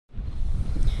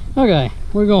Okay,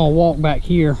 we're gonna walk back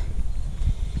here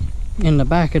in the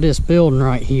back of this building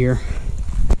right here.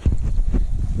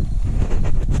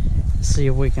 See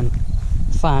if we can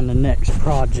find the next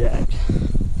project.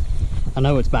 I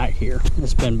know it's back here.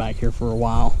 It's been back here for a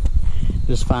while.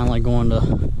 Just finally going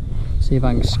to see if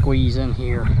I can squeeze in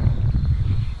here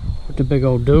with the big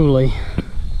old dually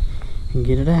and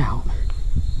get it out.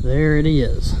 There it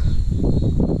is.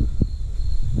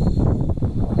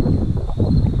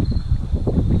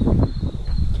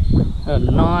 A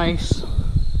nice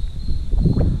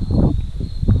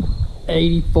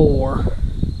 84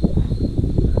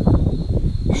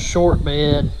 short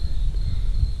bed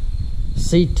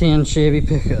C10 Chevy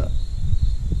pickup.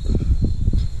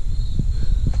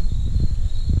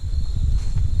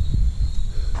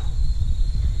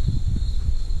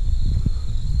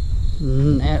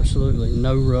 Absolutely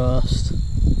no rust.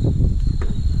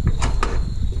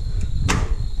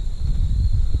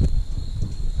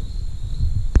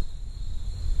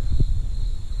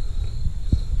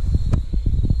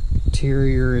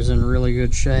 Interior is in really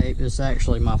good shape. It's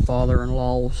actually my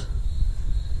father-in-law's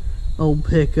old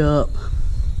pickup,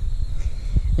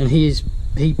 and he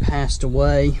passed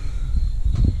away,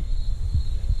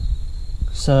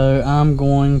 so I'm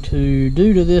going to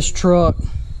do to this truck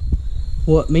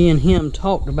what me and him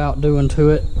talked about doing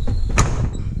to it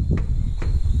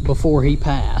before he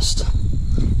passed.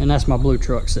 And that's my blue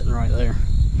truck sitting right there.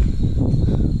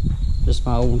 Just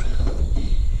my old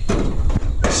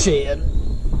shed.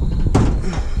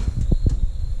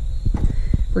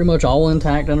 Pretty much all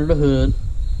intact under the hood.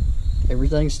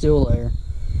 Everything's still there.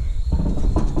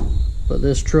 But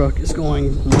this truck is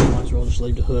going, I might as well just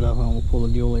leave the hood up. I'm gonna pull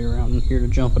the dually around in here to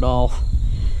jump it off.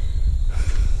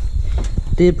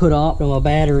 Did put Optima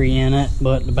battery in it,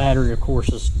 but the battery of course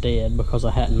is dead because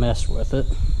I hadn't messed with it.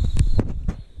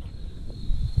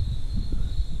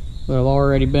 But I've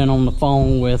already been on the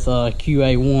phone with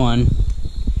QA1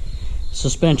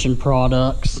 suspension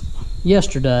products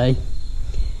yesterday,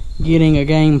 getting a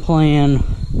game plan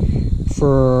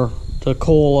for the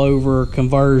coilover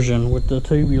conversion with the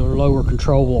tubular lower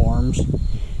control arms,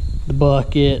 the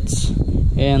buckets,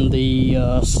 and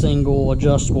the single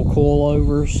adjustable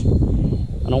coilovers.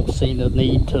 I don't see the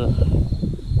need to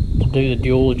do the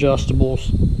dual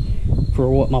adjustables for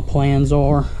what my plans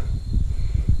are.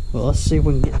 Well, let's see if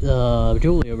we can get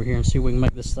Julie over here and see if we can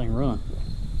make this thing run.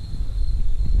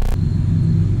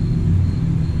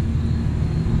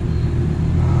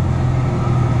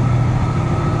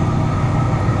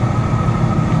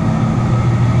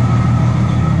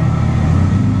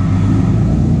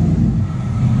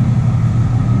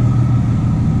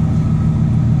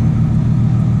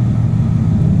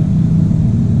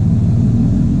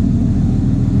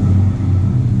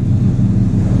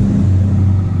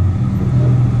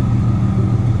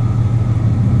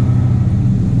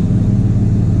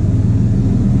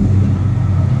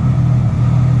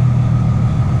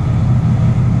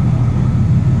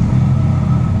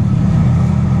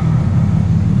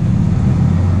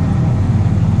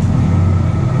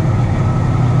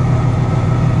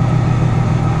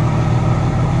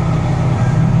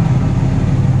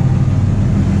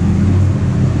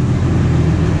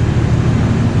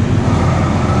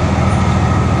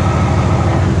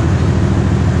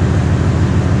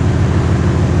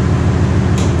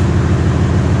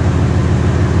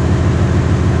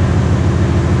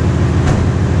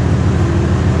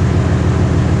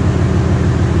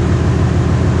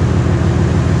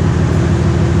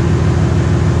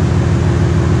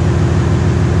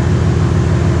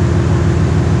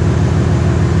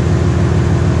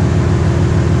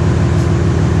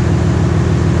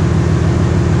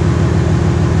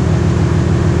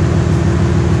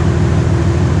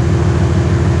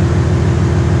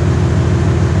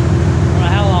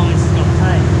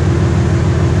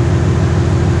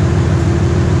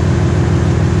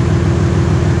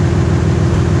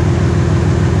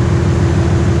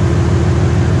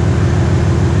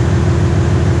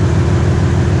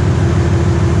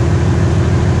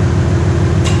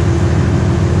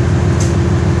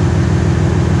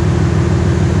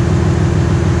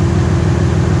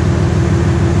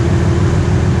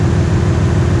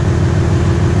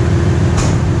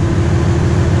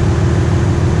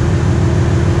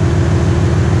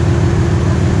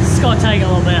 Take a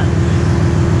little bit.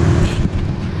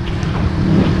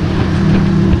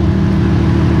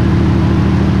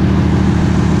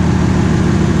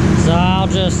 So I'll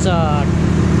just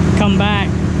come back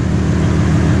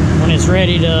when it's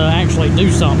ready to actually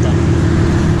do something.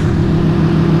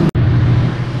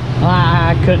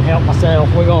 I couldn't help myself.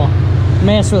 We're gonna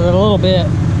mess with it a little bit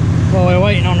while we're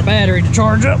waiting on the battery to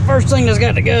charge up. First thing that's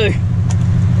got to go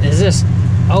is this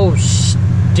Oh,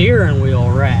 steering wheel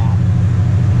wrap.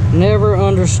 Never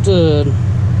understood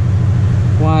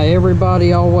why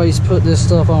everybody always put this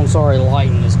stuff on. Sorry,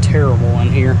 lighting is terrible in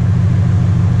here.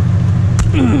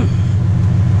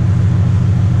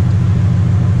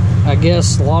 I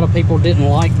guess a lot of people didn't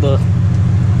like the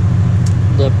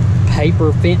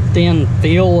paper thin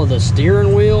feel of the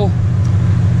steering wheel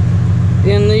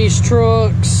in these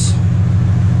trucks.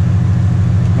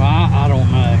 I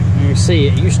don't know. You see,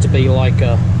 it used to be like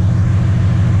a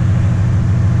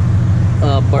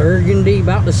burgundy,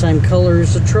 about the same color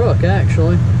as the truck,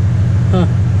 actually. Huh.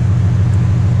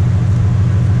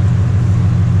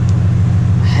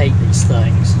 I hate these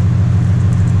things.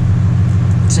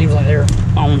 Seems like they're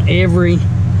on every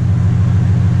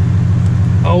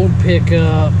old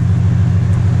pickup,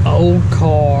 old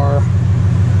car,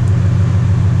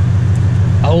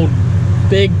 old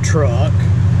big truck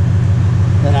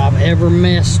that I've ever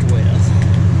messed with.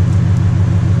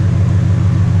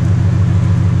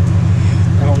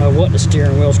 I don't know what the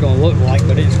steering wheel's going to look like,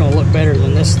 but it's going to look better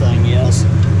than this thing is.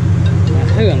 Now,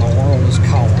 who in the world is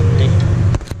calling me?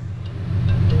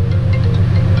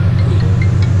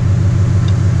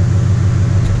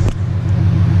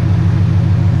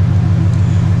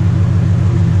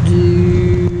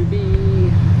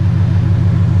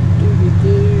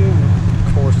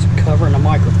 Of course, covering the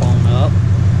microphone up.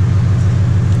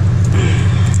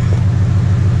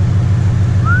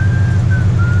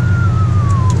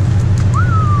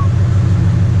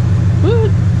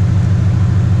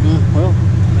 Well,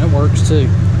 that works too.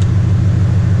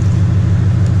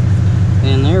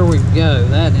 And there we go.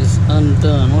 That is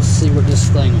undone. Let's see what this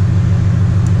thing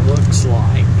looks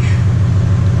like.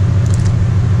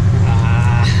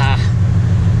 Ah,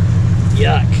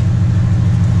 yuck.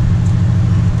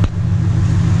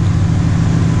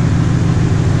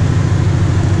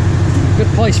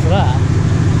 Good place for that.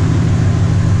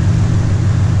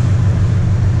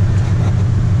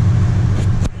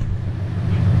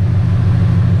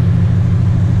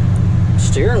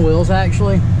 Steering wheel's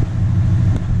actually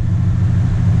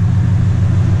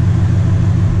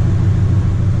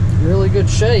really good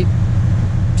shape,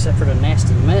 except for the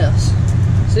nasty mess.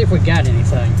 See if we got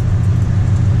anything.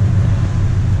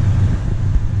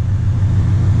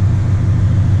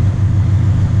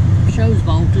 Shows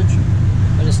voltage,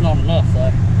 but it's not enough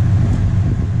though.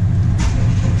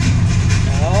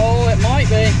 Oh, it might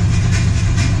be.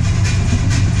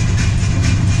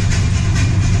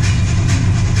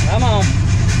 Come on.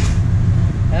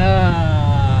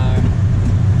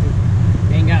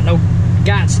 Ain't got no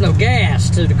gas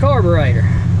to the carburetor.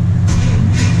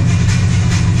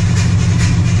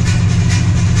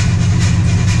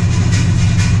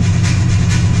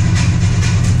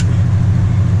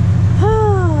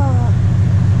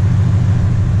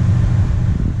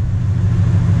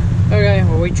 Okay,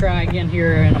 well, we try again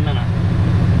here in a minute.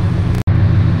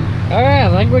 All right, I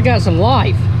think we got some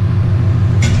life.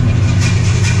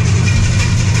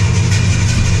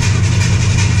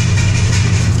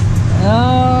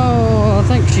 Oh, I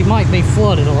think she might be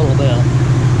flooded a little bit.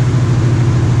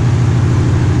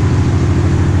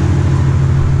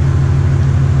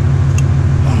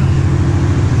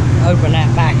 Open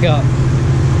that back up.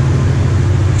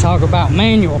 Talk about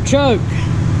manual choke.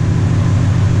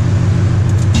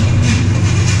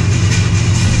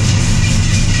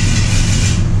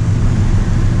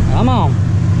 Come on.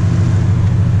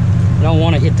 I don't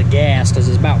want to hit the gas because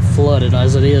it's about flooded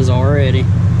as it is already.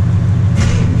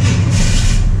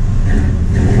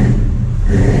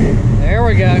 There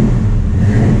we go.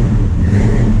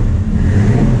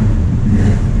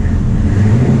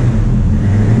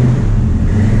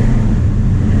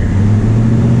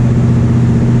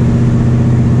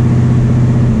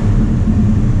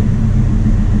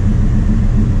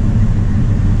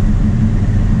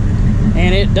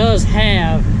 And it does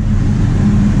have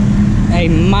a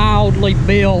mildly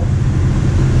built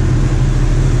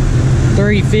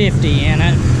 350 in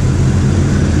it.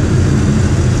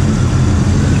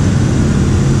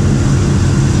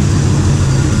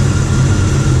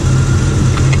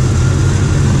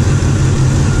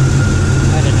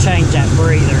 Change that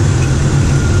breather.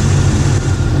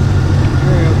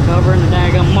 There we go, covering the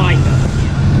daggum mic.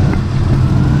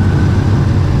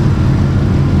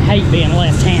 Hate being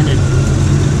left-handed.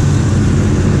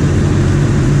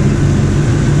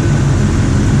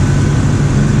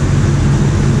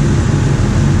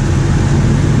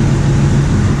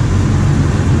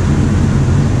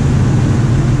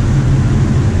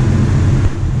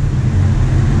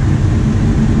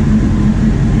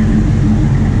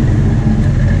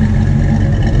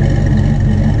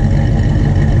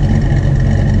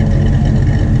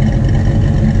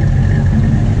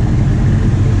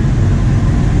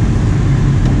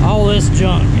 this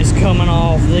junk is coming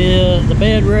off. The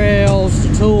bed rails,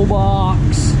 the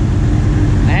toolbox.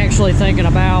 Actually thinking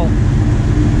about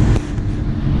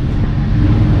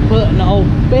putting the old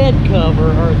bed cover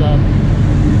or the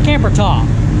camper top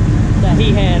that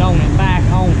he had on it back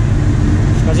on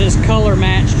it, because it's color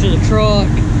matched to the truck,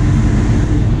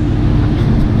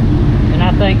 and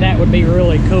I think that would be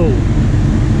really cool.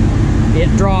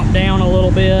 It dropped down a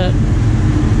little bit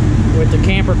with the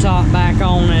camper top back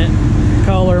on it,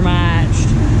 color matched.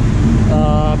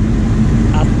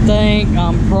 I think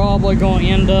I'm probably going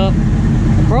to end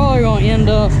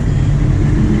up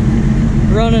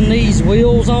running these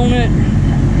wheels on it.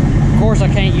 Of course I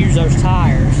can't use those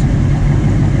tires,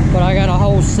 but I got a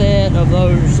whole set of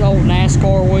those old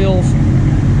NASCAR wheels,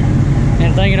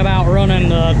 and thinking about running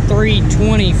the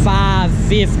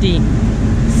 325/50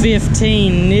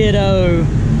 15 Nitto,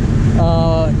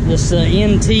 this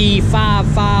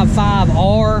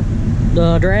NT555R,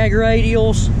 the drag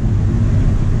radials.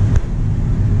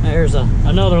 There's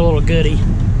another little goodie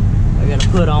I got to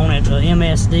put on it, the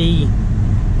MSD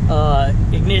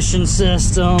ignition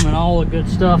system and all the good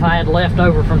stuff I had left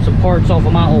over from some parts off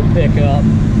of my old pickup,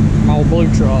 my old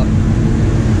blue truck.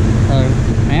 So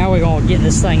now we're gonna get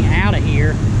this thing out of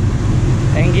here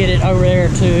and get it over there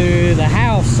to the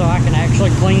house so I can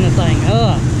actually clean the thing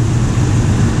up.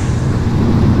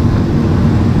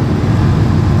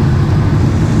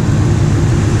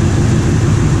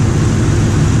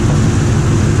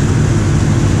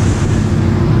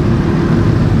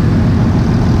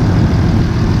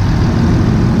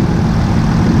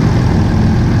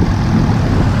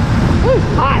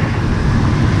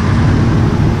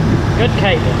 Good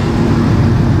cable.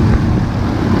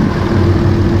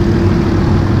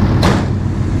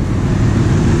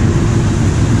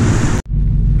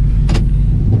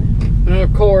 And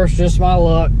of course, just my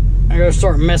luck, I gotta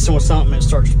start messing with something, it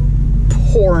starts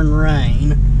pouring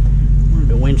rain. Where do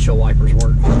the windshield wipers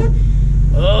work?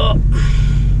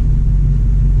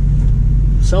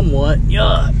 Somewhat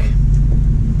yuck.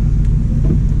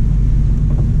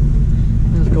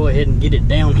 Let's go ahead and get it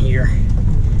down here,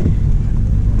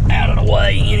 out of the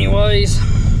way anyways.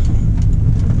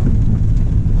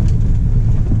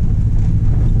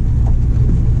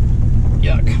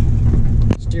 Yuck.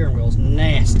 Steering wheel's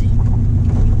nasty.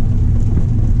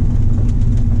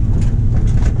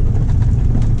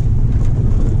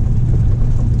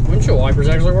 Windshield wipers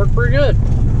actually work pretty good.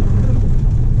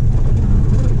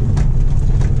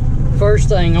 First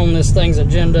thing on this thing's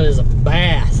agenda is a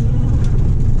bath.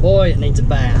 Boy, it needs a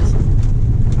bath.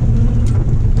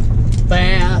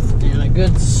 Bath and a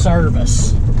good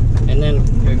service, and then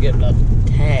you'll get a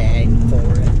tag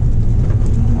for it.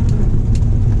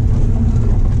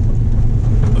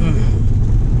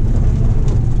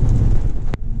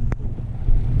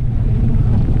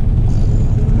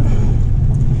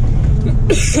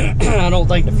 I don't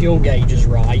think the fuel gauge is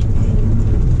right.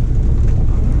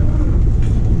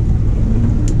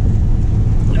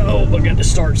 No, but got to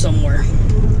start somewhere.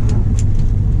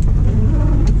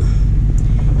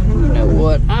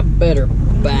 What, I better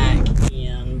back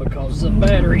in because the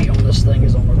battery on this thing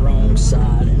is on the wrong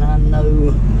side, and I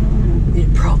know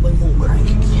it probably won't crank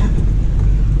again.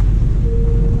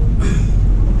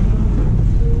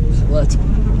 So let's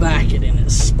back it in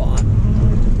its spot.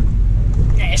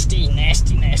 Nasty,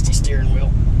 nasty, nasty steering wheel.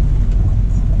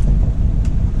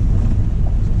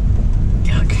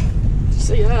 Yuck.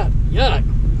 See that? Yuck.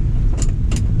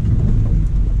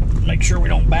 Make sure we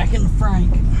don't back in the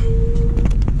Frank.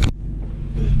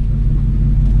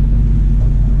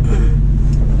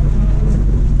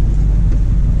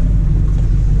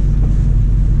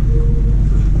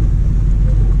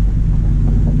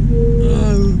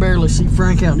 Barely see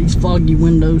Frank out these foggy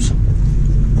windows.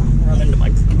 Run into my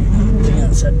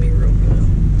fence, that'd be real good.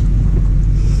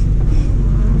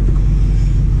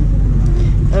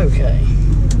 Okay.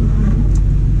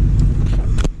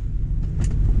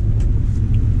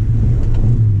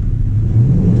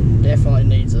 Definitely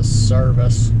needs a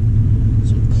service.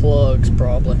 Some plugs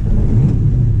probably.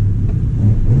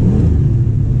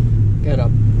 Got a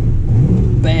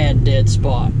bad dead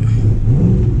spot.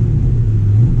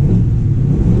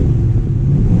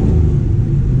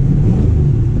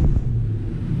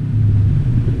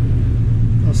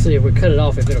 See if we cut it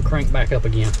off, if it'll crank back up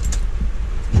again.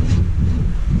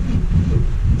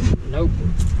 Nope.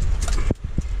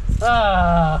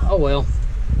 Oh well.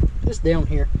 Just down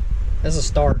here. That's a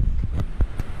start.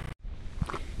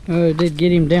 I did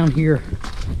get him down here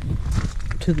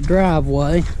to the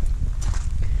driveway.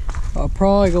 I'm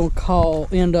probably gonna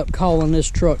end up calling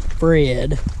this truck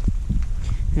Fred.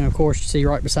 And of course, you see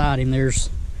right beside him,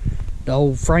 there's the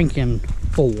old Franken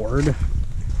Ford.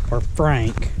 or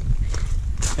Frank,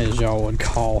 as y'all would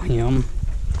call him.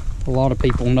 A lot of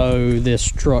people know this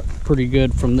truck pretty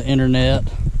good from the internet.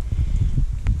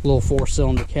 Little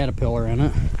 4-cylinder Caterpillar in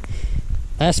it.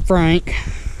 That's Frank,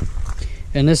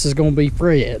 and this is gonna be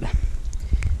Fred.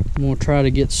 I'm gonna try to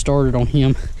get started on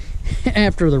him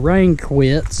after the rain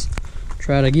quits.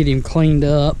 Try to get him cleaned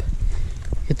up,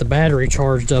 get the battery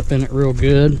charged up in it real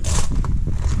good,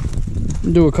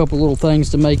 do a couple little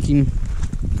things to make him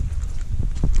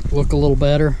look a little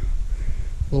better,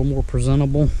 a little more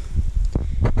presentable,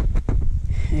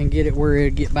 and get it where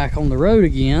it'll get back on the road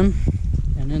again,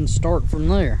 and then start from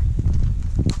there.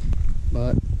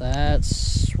 But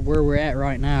that's where we're at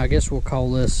right now. I guess we'll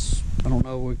call this, I don't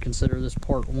know, we consider this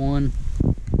part 1,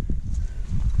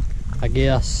 I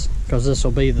guess, because this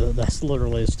will be that's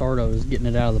literally the start of it, is getting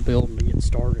it out of the building to get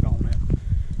started on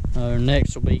it.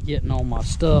 Next will be getting all my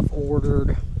stuff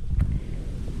ordered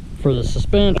for the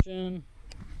suspension,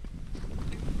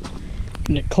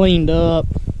 getting it cleaned up,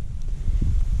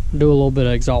 do a little bit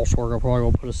of exhaust work. I'll probably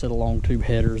gonna put a set of long tube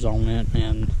headers on it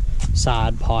and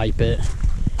side pipe it,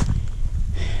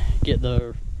 get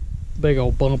the big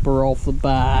old bumper off the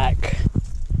back,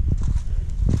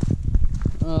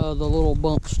 the little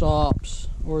bump stops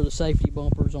or the safety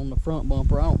bumpers on the front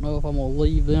bumper. I don't know if I'm gonna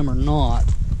leave them or not.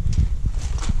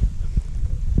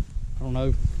 I don't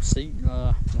know. See,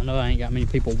 I know I ain't got many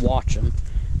people watching,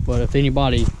 but if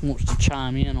anybody wants to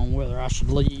chime in on whether I should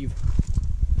leave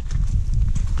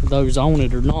those on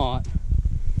it or not,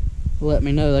 let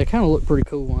me know. They kind of look pretty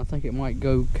cool, and I think it might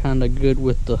go kind of good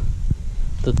with the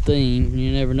theme.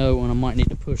 You never know when I might need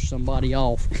to push somebody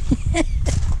off.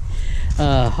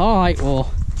 Alright,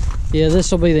 well, yeah,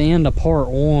 this will be the end of part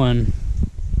 1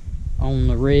 on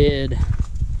the red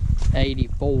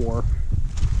 84,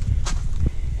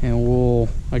 and we'll,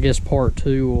 I guess part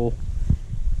 2 will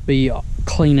be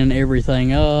cleaning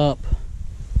everything up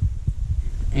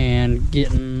and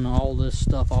getting all this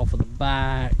stuff off of the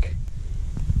back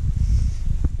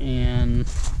and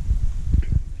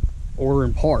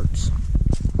ordering parts.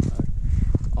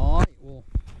 Alright, well,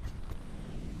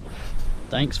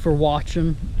 thanks for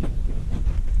watching.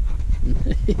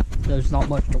 There's not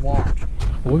much to watch.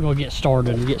 We're gonna get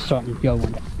started and get something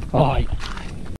going. Alright.